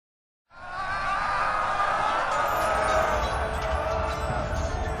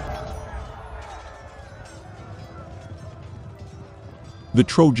The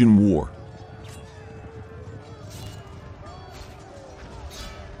Trojan War.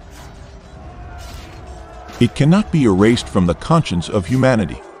 It cannot be erased from the conscience of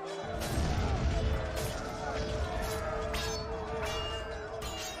humanity.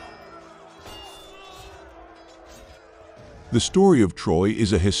 The story of Troy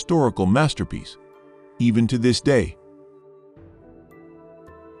is a historical masterpiece, even to this day.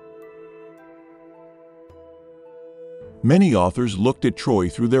 Many authors looked at Troy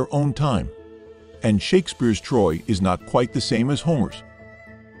through their own time, and Shakespeare's Troy is not quite the same as Homer's.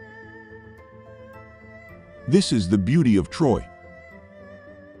 This is the beauty of Troy.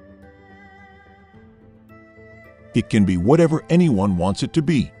 It can be whatever anyone wants it to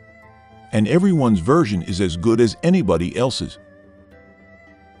be, and everyone's version is as good as anybody else's.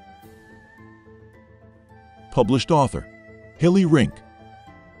 Published author Helle Rink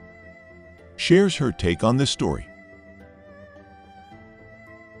shares her take on this story,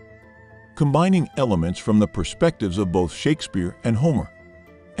 combining elements from the perspectives of both Shakespeare and Homer,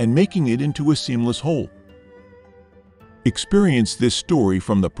 and making it into a seamless whole. Experience this story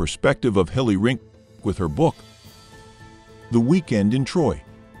from the perspective of Helle Rink with her book, The Weekend in Troy.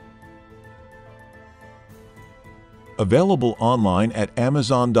 Available online at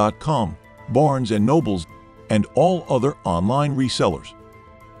Amazon.com, Barnes & Nobles, and all other online resellers.